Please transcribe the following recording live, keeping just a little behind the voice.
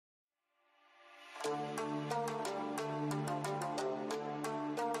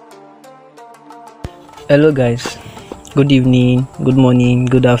Hello guys, good evening, good morning,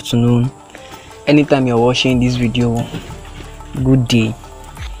 good afternoon, anytime you're watching this video, good day.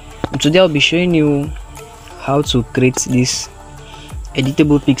 Today I'll be showing you how to create this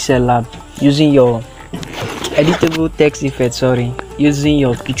editable pixel lab using your editable text effect, using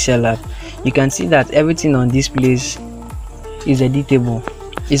your pixel lab. You can see that everything on this place is editable.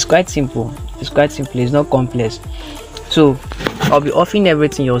 It's quite simple, it's not complex. So I'll be offing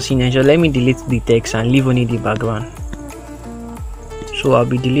everything you're seeing, and let me delete the text and leave only the background. So I'll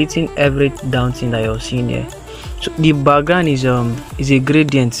be deleting every down thing that you're seeing here. So the background is a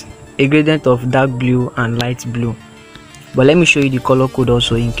gradient of dark blue and light blue, but let me show you the color code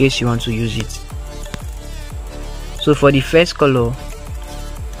also in case you want to use it. So for the first color,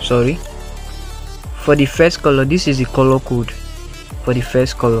 this is the color code for the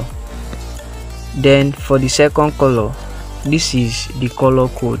first color. Then for the second color, this is the color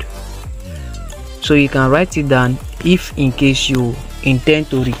code. So you can write it down if in case you intend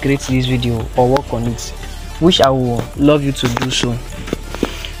to recreate this video or work on it, which I will love you to do so.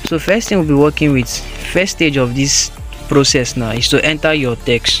 So first thing we'll be working with, first stage of this process now, is to enter your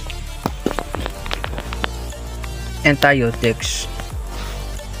text. Enter your text.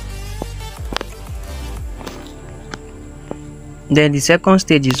 Then the second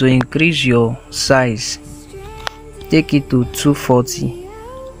stage is to increase your size, take it to 240.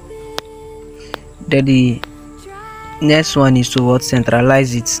 Then the next one is to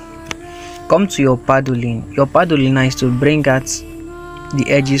centralize it. Come to your paddling. Your paddling now is to bring out the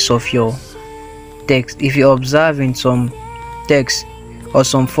edges of your text. If you're observing some text or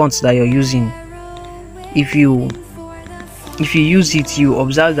some fonts that you're using, if you use it, you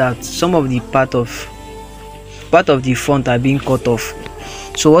observe that some of the part of the font are being cut off.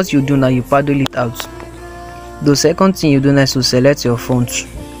 So what you do now, you paddle it out. The second thing you do now is to select your font.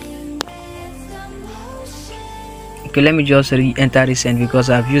 Okay, let me just re-enter recent because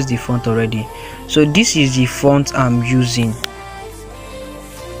I've used the font already. So this is the font I'm using.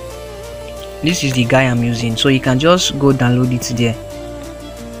 This is the guy I'm using. So you can just go download it there.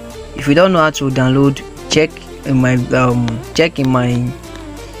 If you don't know how to download, check in my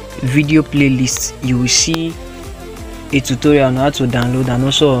video playlist. You will see a tutorial on how to download and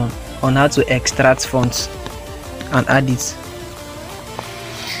also on how to extract fonts and add it.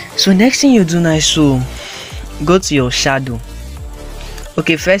 So next thing you do now is to go to your shadow.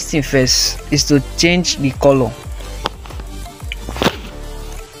 Okay, first thing first is to change the color,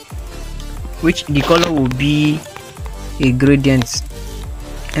 which the color will be a gradient.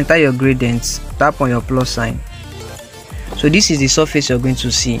 Enter your gradient, tap on your plus sign. So this is the surface you're going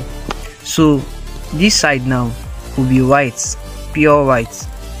to see. So this side now will be white, pure white.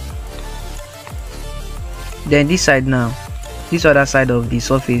 Then this side now, this other side of the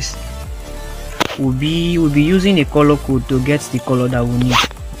surface will be using a color code to get the color that we need.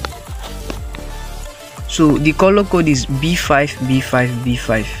 So the color code is B5 B5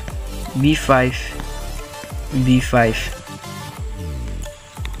 B5 B5 B5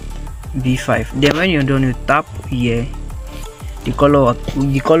 B5. Then when you're done, you tap here. The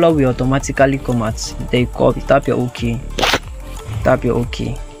color will automatically come out. Then you tap your OK. Tap your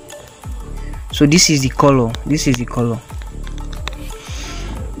OK. So this is the color.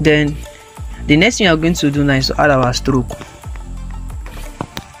 Then the next thing we are going to do now is to add our stroke.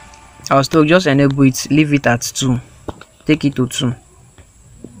 Our stroke, just enable it, leave it at 2, take it to 2.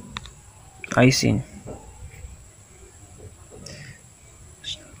 Are you seeing?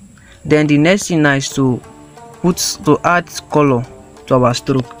 Then the next thing now is to add color to our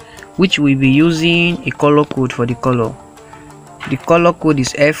stroke, which we'll be using a color code for the color. The color code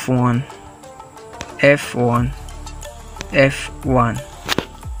is F1 F1 F1.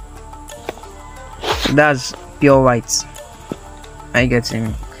 So that's pure white. I get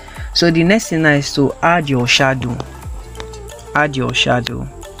me. So the next thing now is to add your shadow.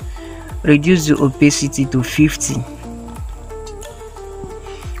 Reduce the opacity to 50.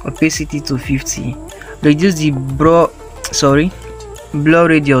 Reduce the blur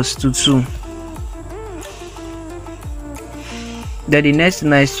radius to 2. Then the next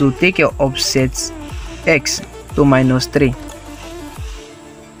thing is to take your offset X to -3.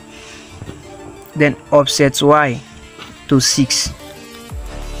 Then offset Y to 6.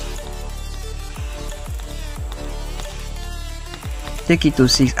 Take it to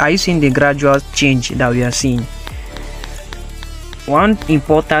 6. Are you seeing the gradual change that we are seeing? One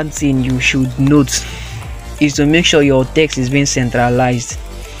important thing you should note is to make sure your text is being centralized.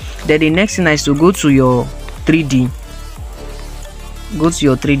 Then the next thing is to go to your 3D.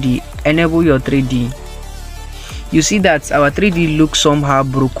 Enable your 3D. You see that our 3D looks somehow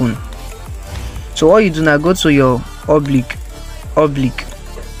broken. So what you do now, go to your oblique,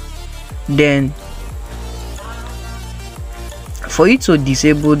 then for you to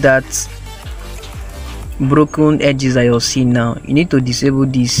disable that broken edges that you're seeing now, you need to disable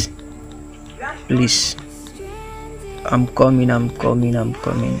this. Please, I'm coming.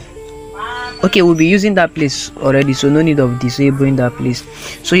 Okay, we'll be using that place already, so no need of disabling that place.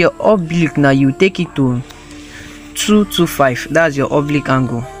 So your oblique now, you take it to 225. That's your oblique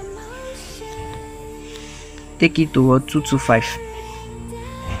angle. Take it to what? 225.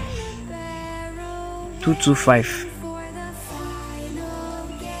 225.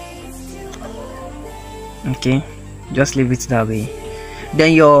 Okay, just leave it that way.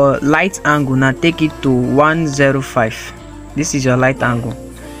 Then your light angle now, take it to 105. This is your light angle.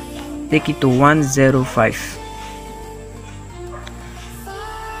 Take it to 105.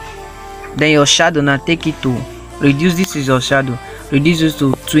 Then your shadow now, take it to reduce. This is your shadow. Reduce it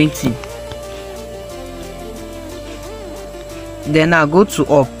to 20. Then now go to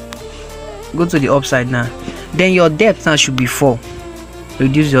up. Go to the upside now. Then your depth now should be 4.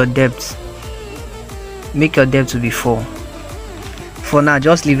 Reduce your depth. Make your depth to be 4. For now,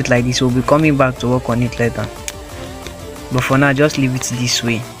 just leave it like this. We'll be coming back to work on it later. But for now, just leave it this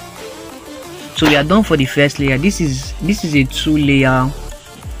way. So we are done for the first layer. This is a 2-layer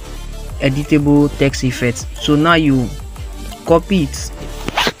editable text effect. So now you copy it,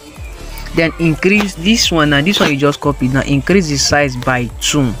 then increase this one. Now this one you just copy. Now increase the size by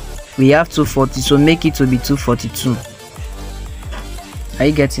 2. We have 240, so make it to be 242. Are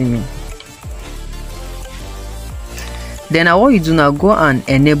you getting me? Then now what you do now, go and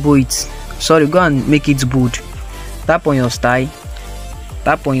enable it. Sorry, go and make it bold. Tap on your style,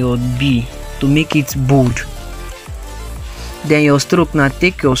 tap on your B to make it bold. Then your stroke, now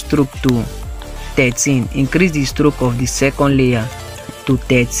take your stroke to 13. Increase the stroke of the second layer to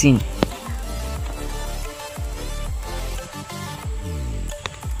 13.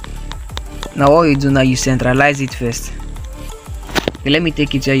 Now what you do now, you centralize it first. Okay, let me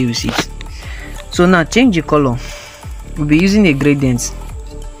take it where you see it. So now change the color. We'll be using a gradient.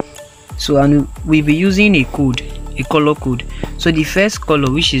 So and we'll be using a code, a color code. So the first color,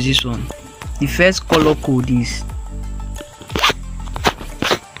 which is this one, the first color code is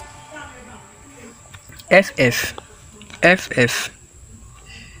FF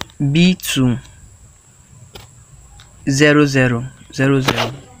B2 0000.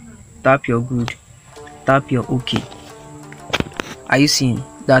 Tap your good, tap your OK. Are you seeing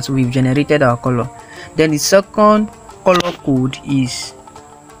that we've generated our color? Then the second color code is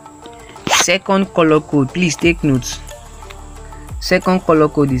please take notes. Second color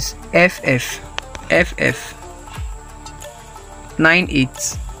code is FF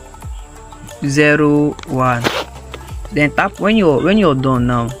 9801. Then tap when you're done.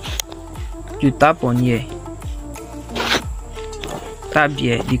 Now you tap on here, tap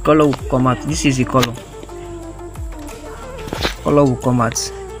here, the color will come out. This is the color will come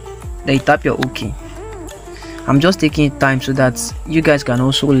out. Then you tap your OK. I'm just taking time so that you guys can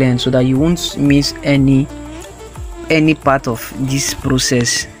also learn, so that you won't miss any part of this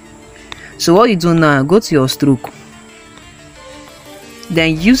process. So what you do now, go to your stroke,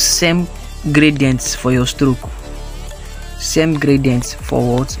 then use same gradients for your stroke. Same gradients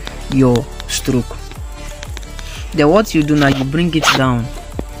for what? Your stroke. Then what you do now, you bring it down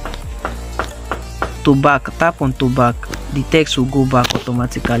to back, tap on to back, the text will go back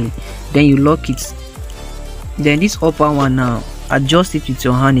automatically. Then you lock it. Then this upper one now, adjust it with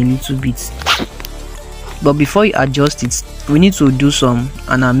your hand a little bit. But before you adjust it, we need to do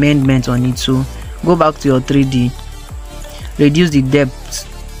an amendment on it. So go back to your 3D, reduce the depth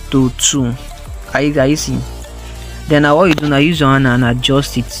to 2. Are you seeing? Then now what you do now, use your hand and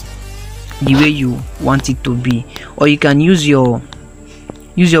adjust it the way you want it to be. Or you can use your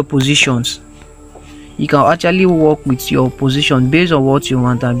positions. You can actually work with your position based on what you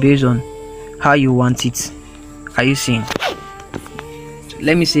want and based on how you want it. Are you seeing? So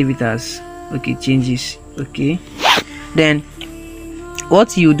let me save it as okay, changes. Okay, then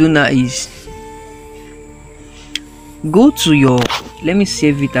what you do now is go to your, let me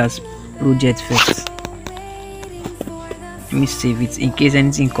save it as project first. Let me save it in case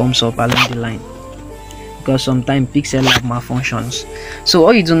anything comes up along the line, because sometimes Pixellab malfunctions. So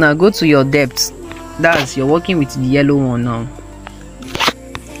what you do now, go to your depth. That's, you're working with the yellow one now.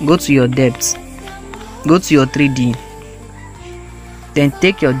 Go to your depth, go to your 3D, then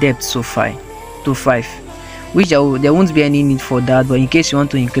take your depth to 5, which there won't be any need for that, but in case you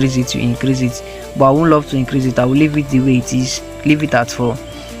want to increase it, you increase it. But I won't love to increase it. I will leave it the way it is, leave it at 4.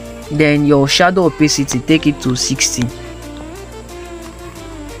 Then your shadow opacity, take it to 60.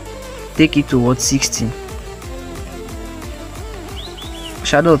 take it to what, 60.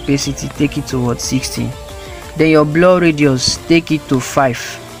 Shadow opacity, take it to what, 60. Then your blur radius, take it to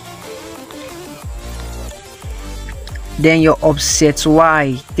 5. Then your offset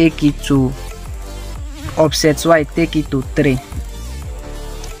y, take it to 3,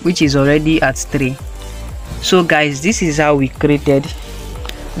 which is already at 3. So guys, this is how we created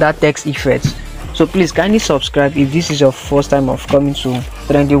that text effect. So please kindly subscribe if this is your first time of coming to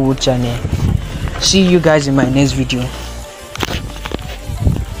Trendy Wood channel. See you guys in my next video.